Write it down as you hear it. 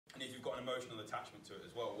And if you've got an emotional attachment to it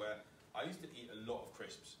as well, where I used to eat a lot of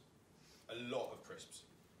crisps,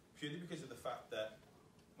 purely because of the fact that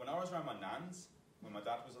when I was around my nan's, when my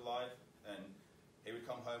dad was alive, and he would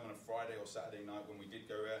come home on a Friday or Saturday night when we did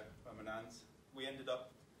go around my nan's, we ended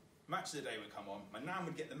up, match of the day would come on, my nan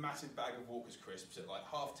would get the massive bag of Walker's crisps at like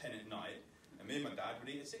 10:30 at night, and me and my dad would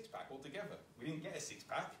eat a six-pack all together. We didn't get a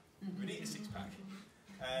six-pack, we'd eat a six-pack.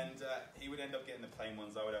 And he would end up getting the plain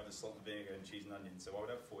ones. I would have the salt and vinegar and cheese and onion. So I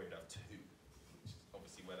would have 4, he'd have 2, which is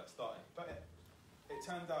obviously where that started. But it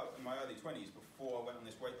turned out in my early 20s, before I went on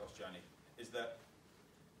this weight loss journey, is that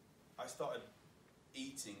I started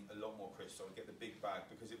eating a lot more crisps. So I would get the big bag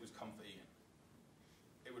because it was comfort eating.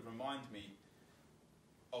 It would remind me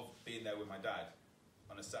of being there with my dad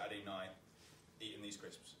on a Saturday night eating these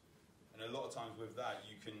crisps. And a lot of times with that,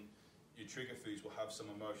 your trigger foods will have some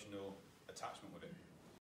emotional attachment with it.